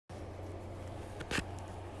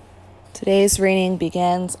Today's reading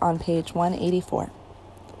begins on page 184.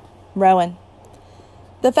 Rowan.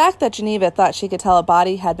 The fact that Geneva thought she could tell a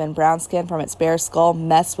body had been brown-skinned from its bare skull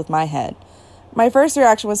messed with my head. My first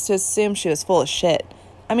reaction was to assume she was full of shit.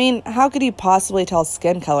 I mean, how could you possibly tell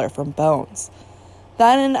skin color from bones?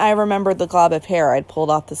 Then I remembered the glob of hair I'd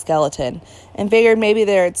pulled off the skeleton, and figured maybe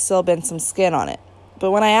there had still been some skin on it.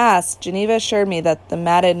 But when I asked, Geneva assured me that the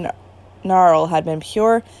matted gnarl had been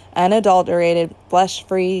pure, unadulterated,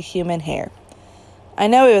 blush-free human hair. I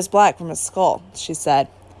know he was black from his skull, she said.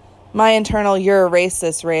 My internal "you're a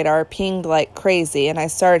racist" radar pinged like crazy, and I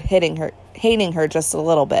started hating her just a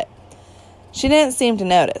little bit. She didn't seem to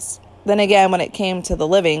notice. Then again, when it came to the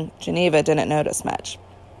living, Geneva didn't notice much.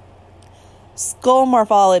 Skull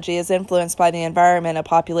morphology is influenced by the environment a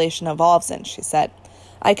population evolves in, she said.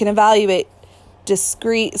 I can evaluate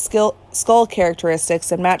discrete skull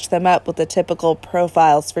characteristics and match them up with the typical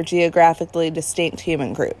profiles for geographically distinct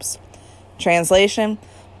human groups. Translation: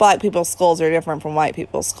 black people's skulls are different from white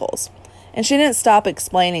people's skulls. And she didn't stop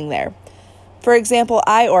explaining there. For example,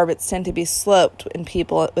 eye orbits tend to be sloped in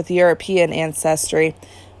people with European ancestry,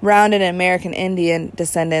 rounded in American Indian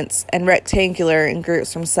descendants, and rectangular in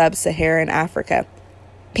groups from sub-Saharan Africa.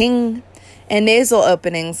 Ping! And nasal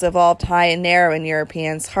openings evolved high and narrow in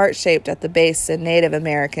Europeans, heart-shaped at the base in Native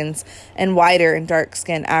Americans, and wider in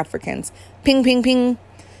dark-skinned Africans. Ping, ping, ping.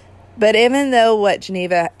 But even though what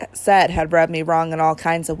Geneva said had rubbed me wrong in all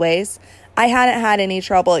kinds of ways, I hadn't had any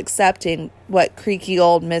trouble accepting what creaky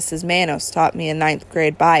old Mrs. Manos taught me in 9th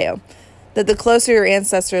grade bio, that the closer your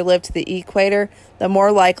ancestor lived to the equator, the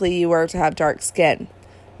more likely you were to have dark skin.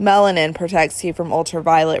 Melanin protects you from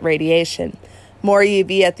ultraviolet radiation. More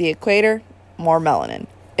UV at the equator, more melanin.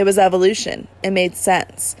 It was evolution. It made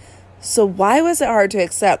sense. So why was it hard to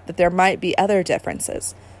accept that there might be other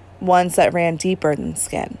differences, ones that ran deeper than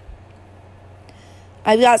skin?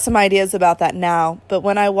 I've got some ideas about that now, but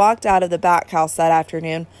when I walked out of the back house that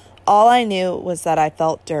afternoon, all I knew was that I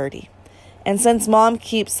felt dirty. And since Mom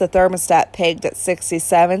keeps the thermostat pegged at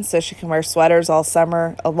 67 so she can wear sweaters all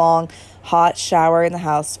summer, a long, hot shower in the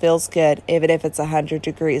house feels good, even if it's 100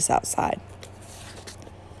 degrees outside.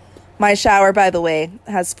 My shower, by the way,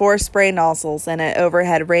 has 4 spray nozzles and an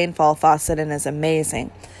overhead rainfall faucet and is amazing.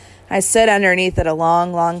 I stood underneath it a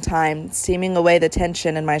long, long time, steaming away the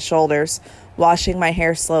tension in my shoulders, washing my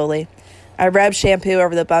hair slowly. I rubbed shampoo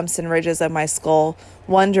over the bumps and ridges of my skull,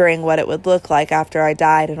 wondering what it would look like after I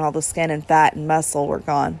died and all the skin and fat and muscle were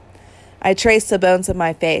gone. I traced the bones of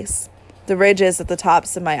my face, the ridges at the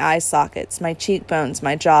tops of my eye sockets, my cheekbones,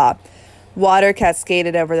 my jaw. Water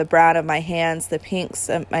cascaded over the brown of my hands, the pinks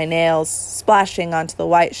of my nails, splashing onto the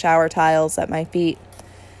white shower tiles at my feet.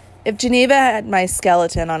 If Geneva had my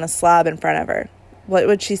skeleton on a slab in front of her, what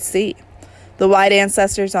would she see? The white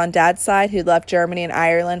ancestors on Dad's side who left Germany and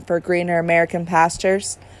Ireland for greener American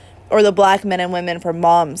pastures? Or the black men and women from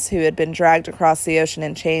Mom's who had been dragged across the ocean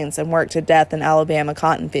in chains and worked to death in Alabama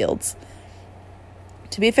cotton fields?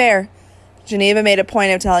 To be fair, Geneva made a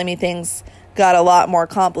point of telling me things got a lot more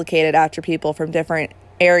complicated after people from different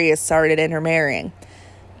areas started intermarrying.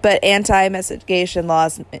 But anti-miscegenation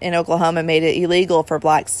laws in Oklahoma made it illegal for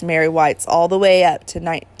blacks to marry whites all the way up to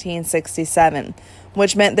 1967,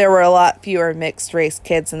 which meant there were a lot fewer mixed-race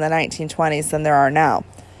kids in the 1920s than there are now.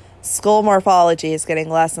 Skull morphology is getting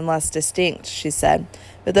less and less distinct, she said,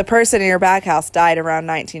 but the person in your back house died around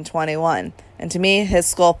 1921, and to me, his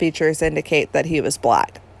skull features indicate that he was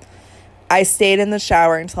black. I stayed in the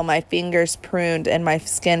shower until my fingers pruned and my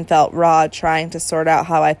skin felt raw, trying to sort out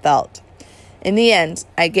how I felt. In the end,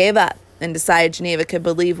 I gave up and decided Geneva could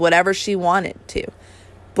believe whatever she wanted to.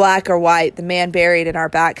 Black or white, the man buried in our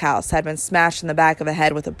back house had been smashed in the back of the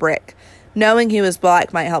head with a brick. Knowing he was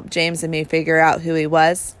black might help James and me figure out who he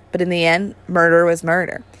was, but in the end, murder was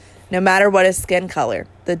murder. No matter what his skin color,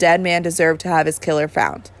 the dead man deserved to have his killer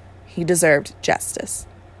found. He deserved justice.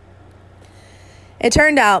 It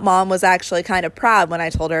turned out Mom was actually kind of proud when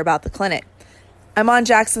I told her about the clinic. I'm on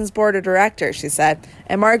Jackson's board of directors, she said,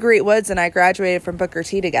 and Marguerite Woods and I graduated from Booker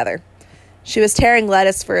T together. She was tearing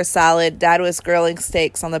lettuce for a salad. Dad was grilling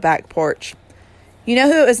steaks on the back porch. You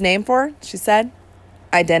know who it was named for? She said.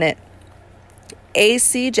 I didn't.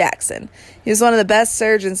 A.C. Jackson. He was one of the best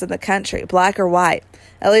surgeons in the country, black or white.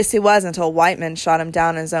 At least he was until white men shot him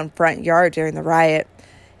down in his own front yard during the riot.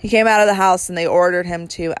 He came out of the house and they ordered him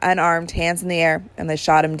to unarmed, hands in the air, and they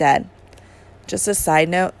shot him dead. Just a side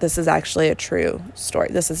note, this is actually a true story.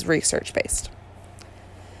 This is research-based.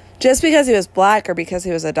 Just because he was black or because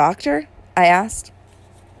he was a doctor? I asked.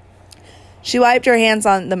 She wiped her hands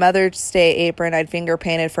on the Mother's Day apron I'd finger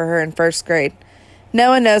painted for her in first grade. No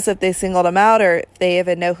one knows if they singled him out or if they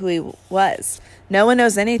even know who he was. No one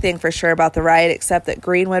knows anything for sure about the riot except that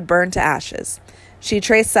Greenwood burned to ashes. She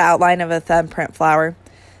traced the outline of a thumbprint flower.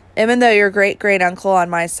 Even though your great-great-uncle on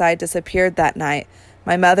my side disappeared that night,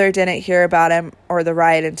 my mother didn't hear about him or the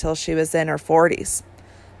riot until she was in her 40s.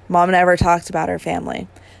 Mom never talked about her family.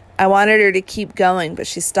 I wanted her to keep going, but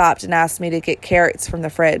she stopped and asked me to get carrots from the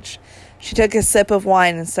fridge. She took a sip of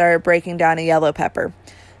wine and started breaking down a yellow pepper.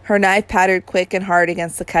 Her knife pattered quick and hard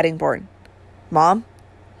against the cutting board. Mom?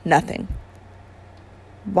 Nothing.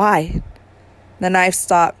 Why? The knife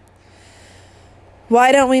stopped.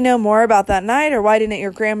 Why don't we know more about that night, or why didn't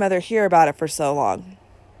your grandmother hear about it for so long?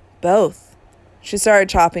 Both. She started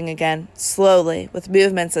chopping again, slowly, with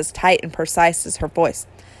movements as tight and precise as her voice.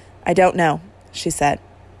 I don't know, she said.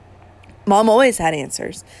 Mom always had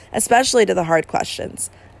answers, especially to the hard questions.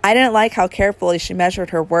 I didn't like how carefully she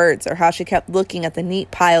measured her words or how she kept looking at the neat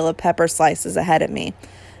pile of pepper slices ahead of me.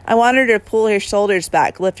 I wanted her to pull her shoulders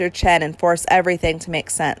back, lift her chin, and force everything to make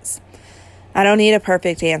sense. I don't need a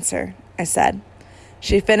perfect answer, I said.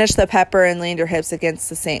 She finished the pepper and leaned her hips against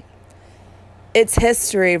the sink. It's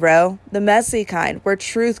history, Ro, the messy kind, where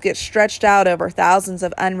truth gets stretched out over thousands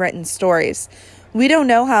of unwritten stories. We don't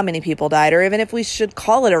know how many people died, or even if we should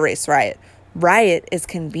call it a race riot. Riot is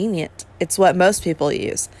convenient. It's what most people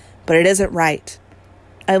use, but it isn't right.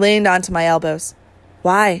 I leaned onto my elbows.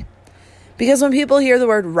 Why? Because when people hear the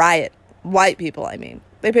word riot, white people, I mean,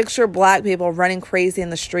 they picture black people running crazy in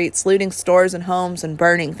the streets, looting stores and homes and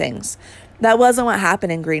burning things. That wasn't what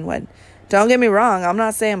happened in Greenwood. Don't get me wrong, I'm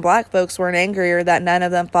not saying black folks weren't angry or that none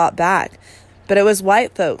of them fought back, but it was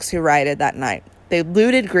white folks who rioted that night. They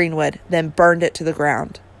looted Greenwood, then burned it to the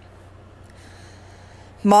ground.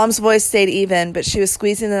 Mom's voice stayed even, but she was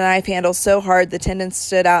squeezing the knife handle so hard the tendons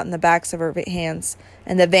stood out in the backs of her hands,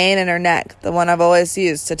 and the vein in her neck, the one I've always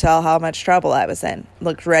used to tell how much trouble I was in,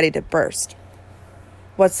 looked ready to burst.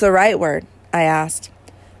 What's the right word? I asked.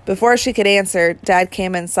 Before she could answer, Dad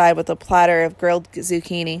came inside with a platter of grilled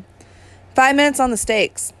zucchini. 5 minutes on the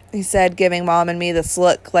stakes, he said, giving Mom and me this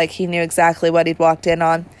look like he knew exactly what he'd walked in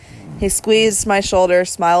on. He squeezed my shoulder,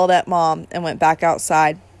 smiled at Mom, and went back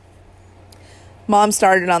outside. Mom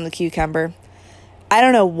started on the cucumber. I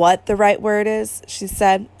don't know what the right word is, she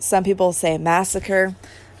said. Some people say massacre,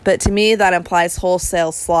 but to me that implies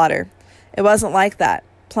wholesale slaughter. It wasn't like that.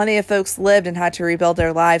 Plenty of folks lived and had to rebuild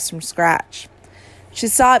their lives from scratch. She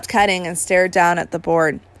stopped cutting and stared down at the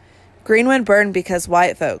board. Greenwood burned because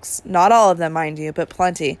white folks, not all of them, mind you, but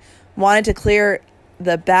plenty, wanted to clear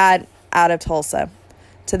the bad out of Tulsa.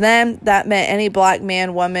 To them, that meant any black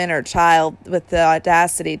man, woman, or child with the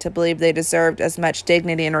audacity to believe they deserved as much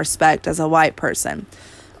dignity and respect as a white person.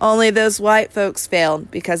 Only those white folks failed,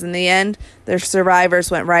 because in the end, their survivors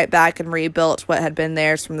went right back and rebuilt what had been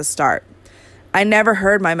theirs from the start. I never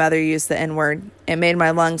heard my mother use the N-word. It made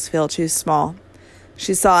my lungs feel too small.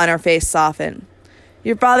 She saw and her face soften.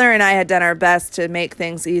 Your father and I had done our best to make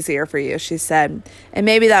things easier for you, she said, and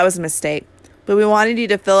maybe that was a mistake, but we wanted you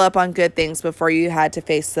to fill up on good things before you had to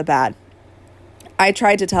face the bad. I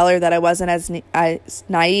tried to tell her that I wasn't as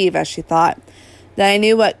naive as she thought, that I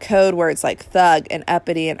knew what code words like thug and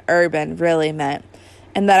uppity and urban really meant,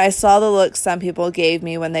 and that I saw the look some people gave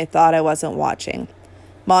me when they thought I wasn't watching.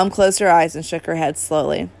 Mom closed her eyes and shook her head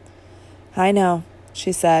slowly. I know,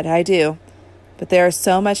 she said, I do. But there is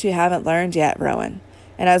so much you haven't learned yet, Rowan.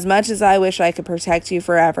 And as much as I wish I could protect you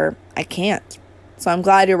forever, I can't. So I'm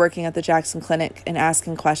glad you're working at the Jackson Clinic and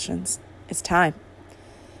asking questions. It's time.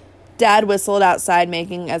 Dad whistled outside,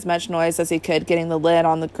 making as much noise as he could, getting the lid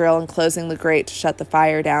on the grill and closing the grate to shut the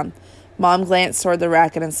fire down. Mom glanced toward the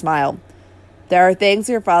racket and smiled. There are things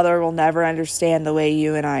your father will never understand the way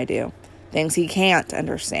you and I do. Things he can't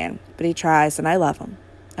understand, but he tries, and I love him.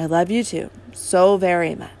 I love you too, so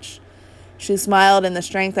very much. She smiled, and the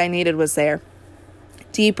strength I needed was there.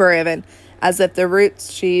 Deeper even, as if the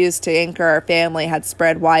roots she used to anchor our family had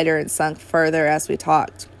spread wider and sunk further as we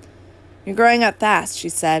talked. You're growing up fast, she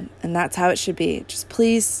said, and that's how it should be. Just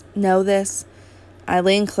please know this. I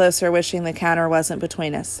leaned closer, wishing the counter wasn't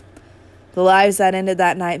between us. The lives that ended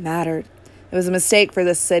that night mattered. It was a mistake for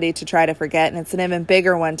this city to try to forget, and it's an even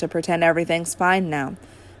bigger one to pretend everything's fine now.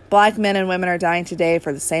 Black men and women are dying today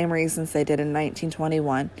for the same reasons they did in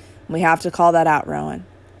 1921. We have to call that out, Rowan.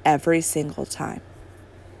 Every single time.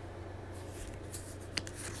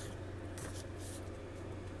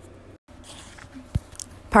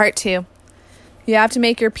 Part 2. You have to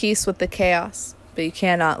make your peace with the chaos, but you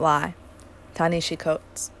cannot lie. Ta-Nehisi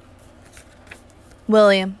Coates.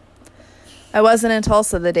 William. I wasn't in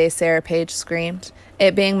Tulsa the day Sarah Page screamed.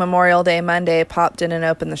 It being Memorial Day Monday, Pop didn't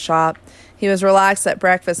open the shop. He was relaxed at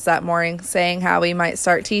breakfast that morning, saying how he might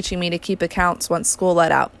start teaching me to keep accounts once school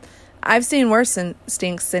let out. I've seen worse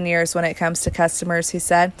stinks than yours when it comes to customers, he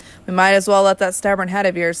said. We might as well let that stubborn head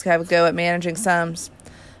of yours have a go at managing sums.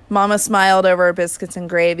 Mama smiled over her biscuits and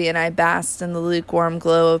gravy, and I basked in the lukewarm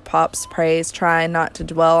glow of Pop's praise, trying not to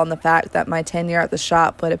dwell on the fact that my tenure at the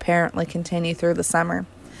shop would apparently continue through the summer.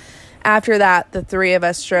 After that, the three of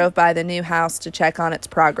us drove by the new house to check on its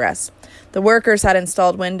progress. The workers had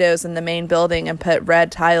installed windows in the main building and put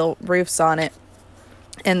red tile roofs on it,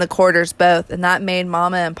 in the quarters both, and that made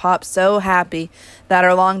Mama and Pop so happy that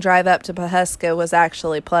our long drive up to Pawhuska was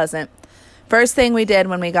actually pleasant. First thing we did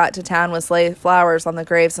when we got to town was lay flowers on the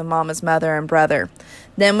graves of Mama's mother and brother.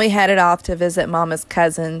 Then we headed off to visit Mama's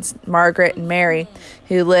cousins, Margaret and Mary,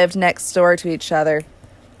 who lived next door to each other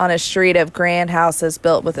on a street of grand houses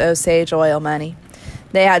built with Osage oil money.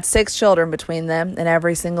 They had 6 children between them, and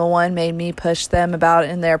every single one made me push them about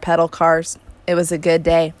in their pedal cars. It was a good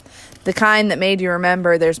day. The kind that made you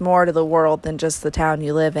remember there's more to the world than just the town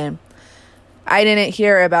you live in. I didn't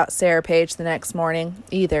hear about Sarah Page the next morning,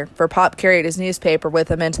 either, for Pop carried his newspaper with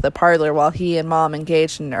him into the parlor while he and Mom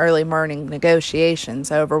engaged in early morning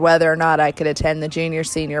negotiations over whether or not I could attend the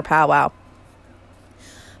junior-senior powwow.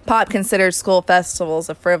 Pop considered school festivals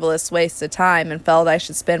a frivolous waste of time and felt I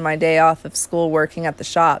should spend my day off of school working at the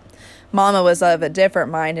shop. Mama was of a different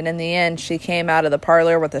mind, and in the end, she came out of the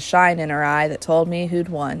parlor with a shine in her eye that told me who'd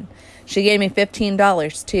won. She gave me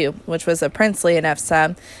 $15, too, which was a princely enough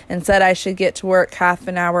sum, and said I should get to work half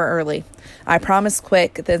an hour early. I promised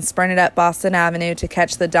quick, then sprinted up Boston Avenue to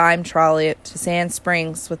catch the dime trolley to Sand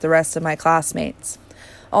Springs with the rest of my classmates.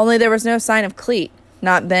 Only there was no sign of Cleet.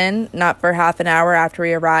 Not then, not for half an hour after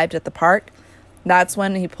he arrived at the park. That's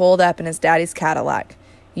when he pulled up in his daddy's Cadillac,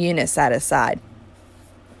 Eunice at his side.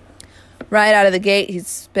 Right out of the gate, he'd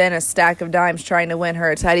spent a stack of dimes trying to win her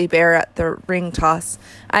a teddy bear at the ring toss.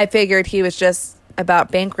 I figured he was just about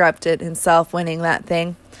bankrupted himself winning that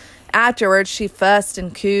thing. Afterwards, she fussed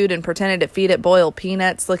and cooed and pretended to feed it boiled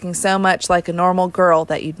peanuts, looking so much like a normal girl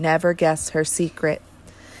that you'd never guess her secret.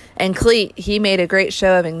 And Cleet, he made a great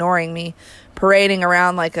show of ignoring me, parading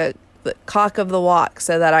around like a cock of the walk,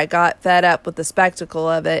 so that I got fed up with the spectacle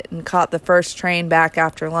of it and caught the first train back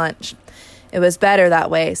after lunch. It was better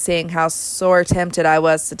that way, seeing how sore tempted I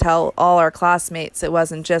was to tell all our classmates it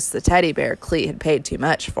wasn't just the teddy bear Cleet had paid too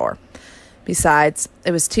much for. Besides,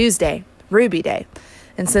 it was Tuesday, Ruby Day,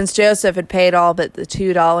 and since Joseph had paid all but the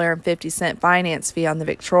 $2.50 finance fee on the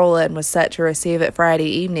Victrola and was set to receive it Friday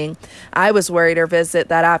evening, I was worried her visit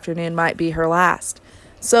that afternoon might be her last.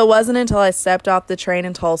 So it wasn't until I stepped off the train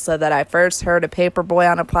in Tulsa that I first heard a paper boy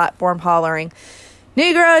on a platform hollering,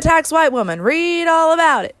 "Negro attacks white woman, read all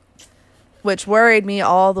about it," which worried me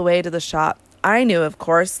all the way to the shop. I knew, of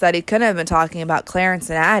course, that he couldn't have been talking about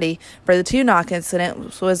Clarence and Addie, for the two-knock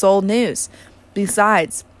incident was old news.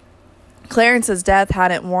 Besides, Clarence's death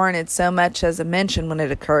hadn't warranted so much as a mention when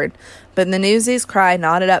it occurred, but the Newsies' cry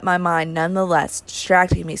knotted up my mind nonetheless,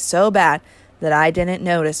 distracting me so bad that I didn't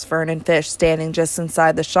notice Vernon Fish standing just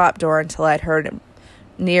inside the shop door until I'd heard him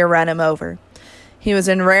near run him over. He was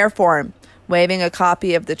in rare form, waving a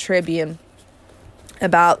copy of the Tribune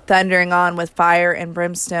about, thundering on with fire and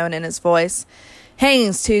brimstone in his voice.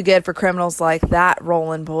 "Hanging's too good for criminals like that,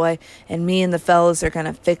 Roland boy, and me and the fellows are going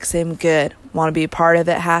to fix him good. Want to be part of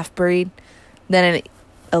it, half-breed?" Then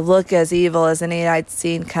a look as evil as any I'd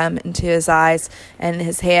seen come into his eyes, and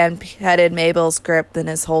his hand petted Mabel's grip in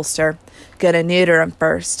his holster. "Gonna neuter him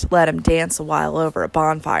first. Let him dance a while over a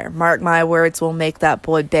bonfire. Mark my words, we'll make that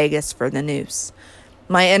boy beg us for the noose."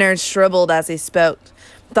 My innards shriveled as he spoke.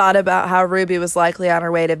 Thought about how Ruby was likely on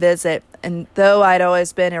her way to visit, and though I'd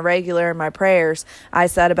always been irregular in my prayers, I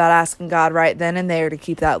set about asking God right then and there to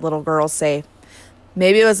keep that little girl safe.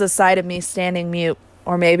 Maybe it was the sight of me standing mute,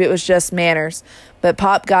 or maybe it was just manners, but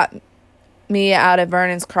Pop got me out of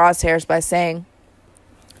Vernon's crosshairs by saying,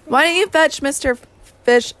 "Why don't you fetch Mr.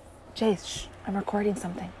 Fish—" Jace, shh, I'm recording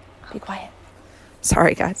something. Be quiet.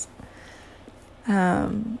 Sorry, guys.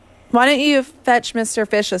 "Why don't you fetch Mr.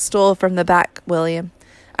 Fish a stool from the back, William?"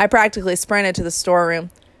 I practically sprinted to the storeroom.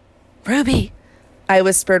 "Ruby," I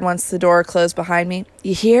whispered once the door closed behind me.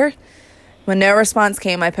 "You hear?" When no response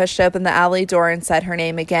came, I pushed open the alley door and said her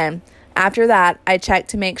name again. After that, I checked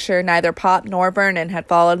to make sure neither Pop nor Vernon had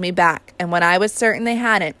followed me back, and when I was certain they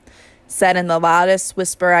hadn't, said in the loudest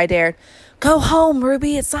whisper I dared, "Go home,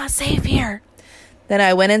 Ruby, it's not safe here." Then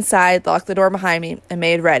I went inside, locked the door behind me, and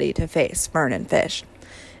made ready to face Vernon Fish.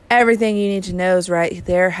 "Everything you need to know is right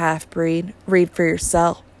there, half-breed. Read for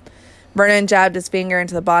yourself." Vernon jabbed his finger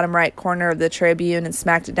into the bottom right corner of the Tribune and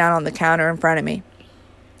smacked it down on the counter in front of me.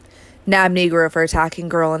 Nab Negro for attacking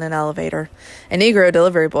girl in an elevator. A Negro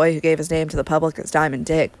delivery boy who gave his name to the public as Diamond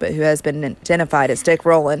Dick, but who has been identified as Dick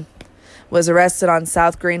Rowland, was arrested on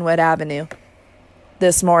South Greenwood Avenue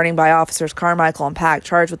this morning by officers Carmichael and Pack,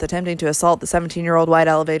 charged with attempting to assault the 17-year-old white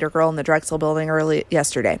elevator girl in the Drexel building early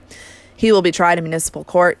yesterday. He will be tried in municipal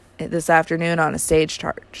court this afternoon on a stage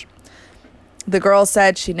charge. The girl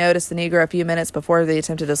said she noticed the Negro a few minutes before the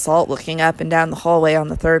attempted assault, looking up and down the hallway on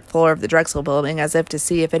the third floor of the Drexel building as if to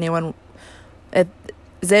see if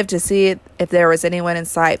there was anyone in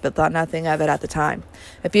sight, but thought nothing of it at the time.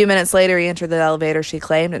 A few minutes later, he entered the elevator, she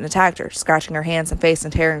claimed, and attacked her, scratching her hands and face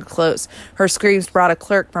and tearing her clothes. Her screams brought a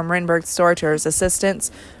clerk from Rinberg's store to his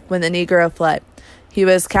assistance when the Negro fled. He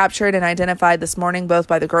was captured and identified this morning both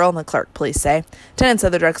by the girl and the clerk, police say. Tenants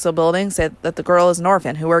of the Drexel building said that the girl is an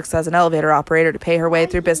orphan who works as an elevator operator to pay her way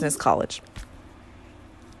through business college.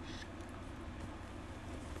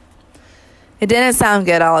 It didn't sound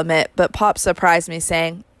good, I'll admit, but Pop surprised me,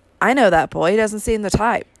 saying, "I know that boy, he doesn't seem the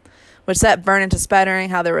type," which set Vernon to sputtering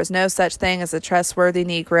how there was no such thing as a trustworthy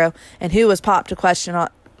Negro, and who was Pop to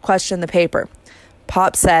question the paper.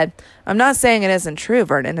 Pop said, "I'm not saying it isn't true,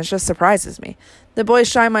 Vernon, it just surprises me. The boy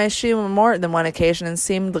shined my shoe on more than one occasion and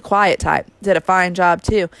seemed the quiet type. Did a fine job,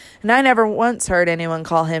 too, and I never once heard anyone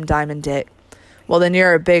call him Diamond Dick." "Well, then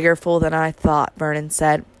you're a bigger fool than I thought," Vernon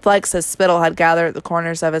said. Flex's spittle had gathered at the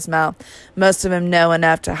corners of his mouth. "Most of them know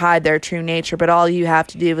enough to hide their true nature, but all you have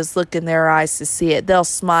to do is look in their eyes to see it. They'll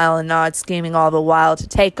smile and nod, scheming all the while to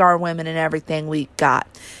take our women and everything we got.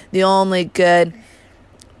 The only good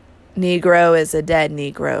Negro is a dead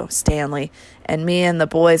Negro, Stanley, and me and the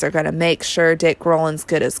boys are going to make sure Dick Rowland's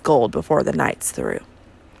good as gold before the night's through."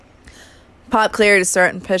 Pop cleared his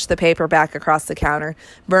throat and pushed the paper back across the counter.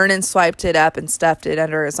 Vernon swiped it up and stuffed it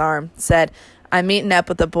under his arm, said, "I'm meeting up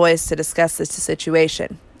with the boys to discuss this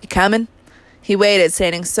situation. You coming?" He waited,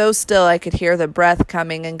 standing so still I could hear the breath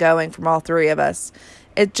coming and going from all three of us.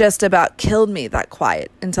 It just about killed me, that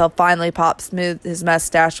quiet, until finally Pop smoothed his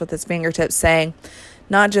mustache with his fingertips, saying,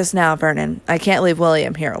 "Not just now, Vernon. I can't leave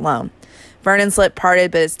William here alone." Vernon's lip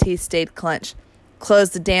parted, but his teeth stayed clenched. "Close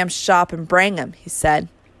the damn shop and bring him," he said.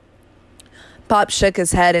 Pop shook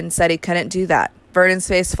his head and said he couldn't do that. Vernon's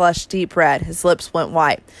face flushed deep red. His lips went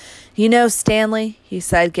white. "You know, Stanley," he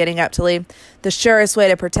said, getting up to leave, "the surest way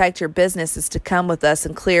to protect your business is to come with us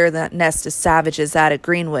and clear that nest of savages out of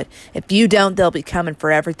Greenwood. If you don't, they'll be coming for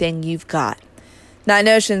everything you've got." That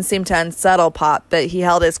notion seemed to unsettle Pop, but he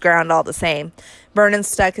held his ground all the same. Vernon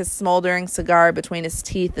stuck his smoldering cigar between his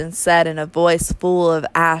teeth and said in a voice full of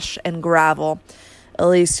ash and gravel, "At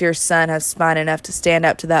least your son has spine enough to stand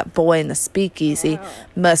up to that boy in the speakeasy.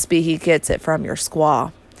 Must be he gets it from your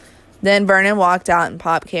squaw." Then Vernon walked out and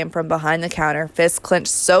Pop came from behind the counter, fists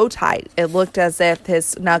clenched so tight it looked as if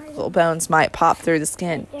his knuckle bones might pop through the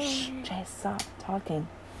skin. "Shh, Jay, stop talking."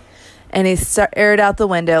 And he stared out the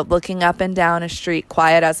window, looking up and down a street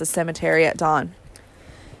quiet as a cemetery at dawn.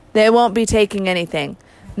 "They won't be taking anything.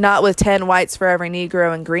 Not with 10 whites for every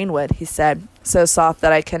Negro in Greenwood," he said, so soft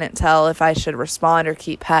that I couldn't tell if I should respond or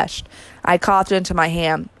keep hushed. I coughed into my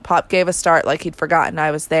hand. Pop gave a start like he'd forgotten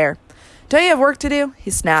I was there. "Don't you have work to do?"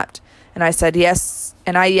 he snapped. And I said yes,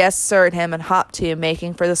 and I yes-sirred him and hopped to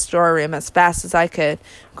making for the storeroom as fast as I could,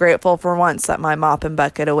 grateful for once that my mop and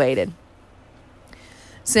bucket awaited.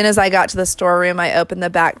 Soon as I got to the storeroom, I opened the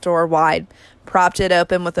back door wide, propped it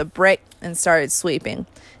open with a brick, and started sweeping.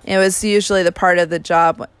 It was usually the part of the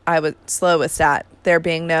job I was slowest at, there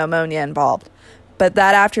being no ammonia involved. But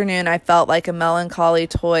that afternoon I felt like a melancholy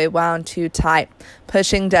toy wound too tight,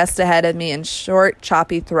 pushing dust ahead of me in short,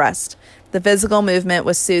 choppy thrusts. The physical movement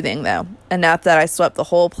was soothing, though, enough that I swept the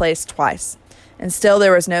whole place twice. And still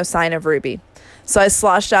there was no sign of Ruby. So I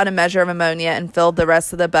sloshed out a measure of ammonia and filled the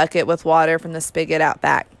rest of the bucket with water from the spigot out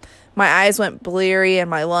back. My eyes went bleary and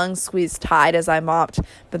my lungs squeezed tight as I mopped,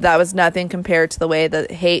 but that was nothing compared to the way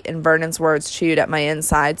that hate and Vernon's words chewed at my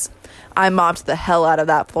insides. I mopped the hell out of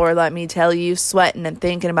that floor, let me tell you, sweating and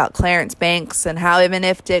thinking about Clarence Banks and how even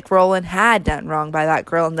if Dick Rowland had done wrong by that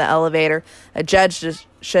girl in the elevator, a judge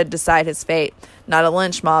should decide his fate, not a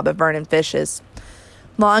lynch mob of Vernon Fishes.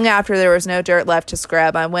 Long after there was no dirt left to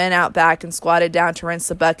scrub, I went out back and squatted down to rinse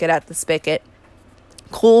the bucket at the spigot.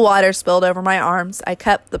 Cool water spilled over my arms. I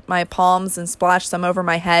cupped my palms and splashed some over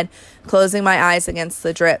my head, closing my eyes against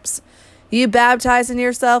the drips. "You baptizing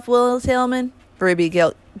yourself, Will Tillman?" Ruby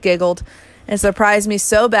giggled. It surprised me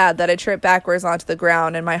so bad that I tripped backwards onto the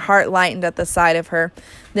ground, and my heart lightened at the sight of her,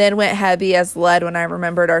 then went heavy as lead when I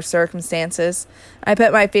remembered our circumstances. I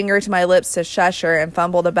put my finger to my lips to shush her and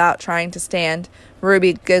fumbled about trying to stand.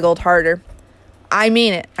 Ruby giggled harder. "I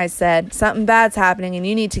mean it," I said. "Something bad's happening, and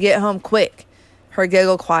you need to get home quick." Her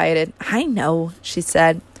giggle quieted. "I know," she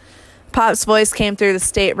said. Pop's voice came through the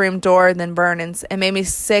stateroom door, then Vernon's, and made me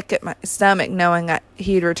sick at my stomach knowing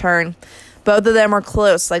he'd return. Both of them were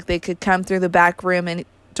close, like they could come through the back room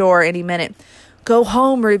door any minute. "Go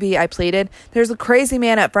home, Ruby," I pleaded. "There's a crazy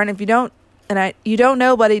man up front. You don't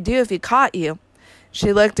know what he'd do if he caught you."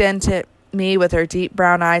 She looked into me with her deep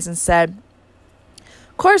brown eyes and said,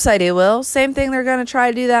 "Course I do, Will. Same thing they're going to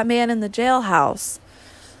try to do that man in the jailhouse."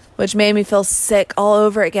 Which made me feel sick all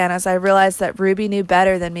over again as I realized that Ruby knew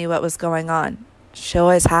better than me what was going on. She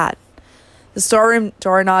always had. The storeroom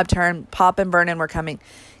doorknob turned. Pop and Vernon were coming.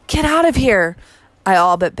 "Get out of here," I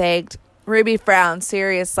all but begged. Ruby frowned,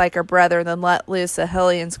 serious like her brother, then let loose a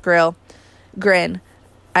Hellions grin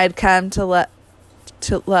I'd come to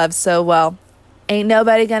love so well. "Ain't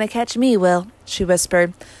nobody gonna catch me, Will," she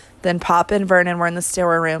whispered. Then Pop and Vernon were in the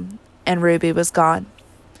storeroom, and Ruby was gone.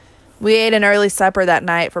 We ate an early supper that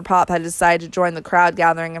night, for Pop had decided to join the crowd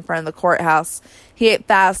gathering in front of the courthouse. He ate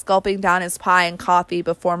fast, gulping down his pie and coffee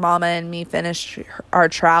before Mama and me finished our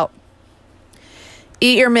trout.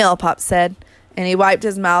 "Eat your meal," Pop said, and he wiped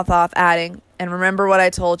his mouth off, adding, "And remember what I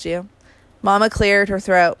told you." Mama cleared her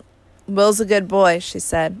throat. "Will's a good boy," she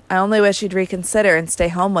said. "I only wish he'd reconsider and stay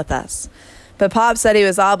home with us." But Pop said he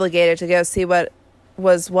was obligated to go see what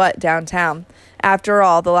downtown. After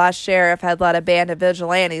all, the last sheriff had let a band of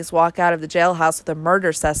vigilantes walk out of the jailhouse with a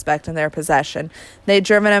murder suspect in their possession. They'd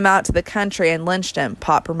driven him out to the country and lynched him,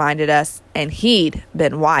 Pop reminded us, and he'd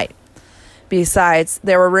been white. Besides,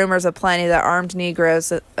 there were rumors aplenty that armed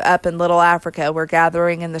Negroes up in Little Africa were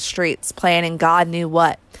gathering in the streets, planning God knew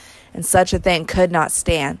what, and such a thing could not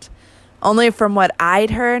stand. Only from what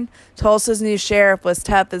I'd heard, Tulsa's new sheriff was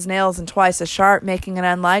tough as nails and twice as sharp, making it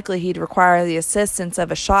unlikely he'd require the assistance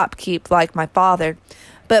of a shopkeep like my father.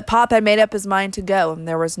 But Pop had made up his mind to go, and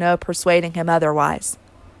there was no persuading him otherwise.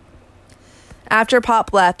 After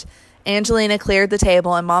Pop left, Angelina cleared the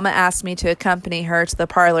table, and Mama asked me to accompany her to the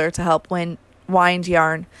parlor to help wind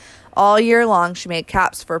yarn. All year long, she made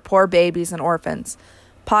caps for poor babies and orphans.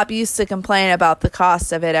 Pop used to complain about the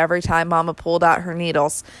cost of it every time Mama pulled out her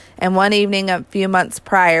needles, and one evening a few months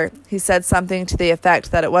prior, he said something to the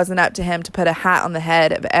effect that it wasn't up to him to put a hat on the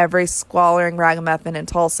head of every squalling ragamuffin in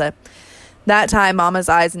Tulsa. That time, Mama's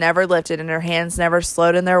eyes never lifted and her hands never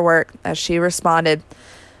slowed in their work as she responded,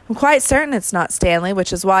 "I'm quite certain it's not Stanley,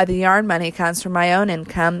 which is why the yarn money comes from my own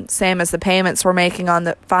income, same as the payments we're making on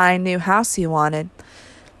the fine new house you wanted."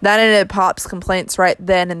 That ended Pop's complaints right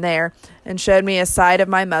then and there, and showed me a side of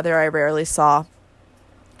my mother I rarely saw.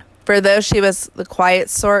 For though she was the quiet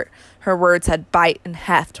sort, her words had bite and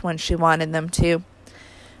heft when she wanted them to.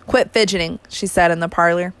 "Quit fidgeting," she said in the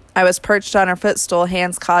parlor. I was perched on her footstool,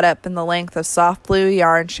 hands caught up in the length of soft blue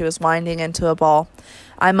yarn she was winding into a ball.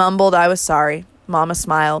 I mumbled I was sorry. Mama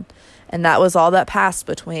smiled, and that was all that passed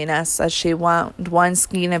between us as she wound one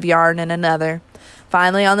skein of yarn and another.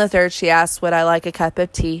 Finally, on the third, she asked would I like a cup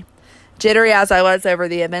of tea. Jittery as I was over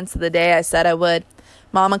the events of the day, I said I would.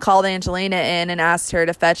 Mama called Angelina in and asked her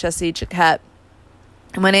to fetch us each a cup.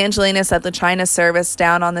 And when Angelina set the china service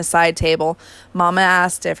down on the side table, Mama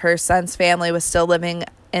asked if her son's family was still living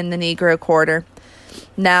in the Negro Quarter.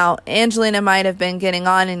 Now, Angelina might have been getting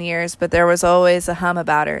on in years, but there was always a hum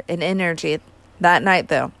about her, an energy. That night,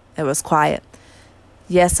 though, it was quiet.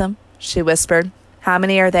 "Yes'm," she whispered. "How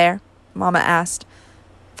many are there?" Mama asked.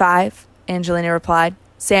 "5," Angelina replied.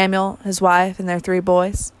 "Samuel, his wife, and their 3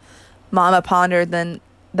 boys." Mama pondered then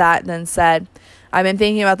said, "I've been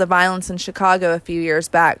thinking about the violence in Chicago a few years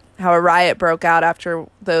back, how a riot broke out after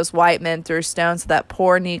those white men threw stones at that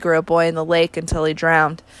poor Negro boy in the lake until he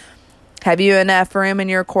drowned. Have you enough room in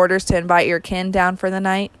your quarters to invite your kin down for the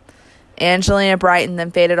night?" Angelina brightened, then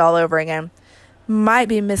faded all over again. "Might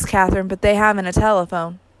be, Miss Catherine, but they haven't a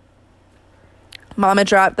telephone." Mama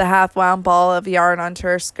dropped the half-wound ball of yarn onto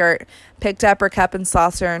her skirt, picked up her cup and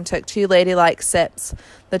saucer, and took 2 ladylike sips.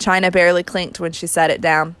 The china barely clinked when she set it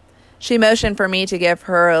down. She motioned for me to give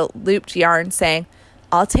her a looped yarn, saying,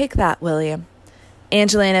 "I'll take that, William."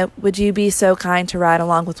 "Angelina, would you be so kind to ride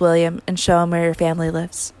along with William and show him where your family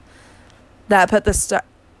lives?" That put the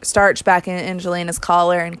starch back in Angelina's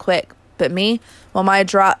collar, and quick. But me? Well, my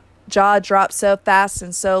jaw dropped so fast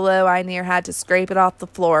and so low I near had to scrape it off the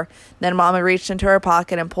floor. Then Mama reached into her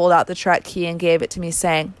pocket and pulled out the truck key and gave it to me,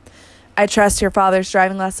 saying, "I trust your father's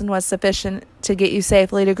driving lesson was sufficient to get you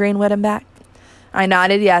safely to Greenwood and back?" I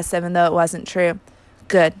nodded yes, even though it wasn't true.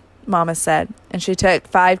 "Good," Mama said, and she took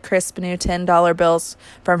 5 crisp new $10 bills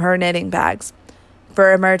from her knitting bags.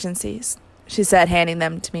 "For emergencies," she said, handing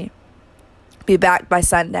them to me. "Be back by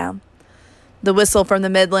sundown." The whistle from the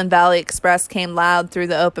Midland Valley Express came loud through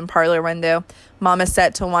the open parlor window. Mama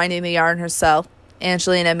set to winding the yarn herself.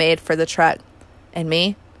 Angelina made for the truck. And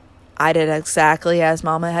me, I did exactly as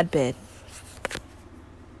Mama had bid.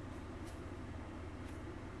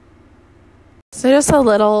 So just a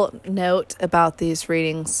little note about these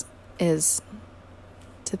readings is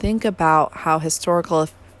to think about how historical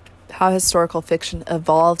fiction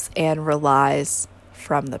evolves and relies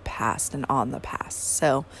from the past and on the past.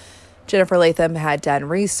 So Jennifer Latham had done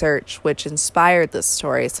research which inspired this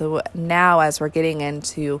story. So now as we're getting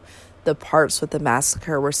into the parts with the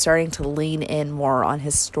massacre, we're starting to lean in more on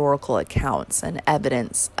historical accounts and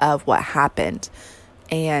evidence of what happened.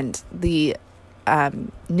 And the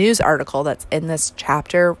news article that's in this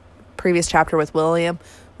previous chapter with William,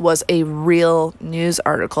 was a real news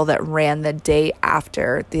article that ran the day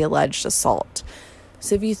after the alleged assault.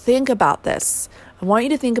 So if you think about this, I want you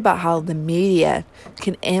to think about how the media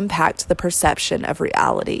can impact the perception of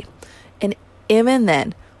reality. And even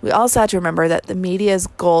then, we also have to remember that the media's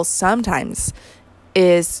goal sometimes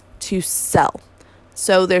is to sell.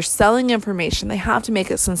 So they're selling information. They have to make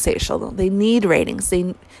it sensational. They need ratings.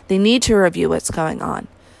 They need to review what's going on.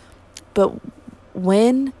 But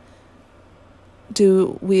when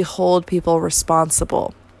do we hold people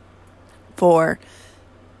responsible for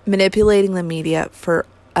manipulating the media for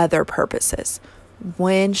other purposes?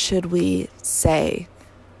 When should we say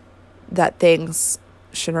that things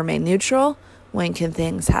should remain neutral? When can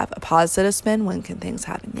things have a positive spin? When can things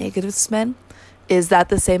have a negative spin? Is that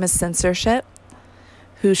the same as censorship?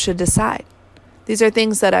 Who should decide? These are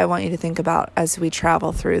things that I want you to think about as we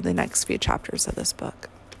travel through the next few chapters of this book.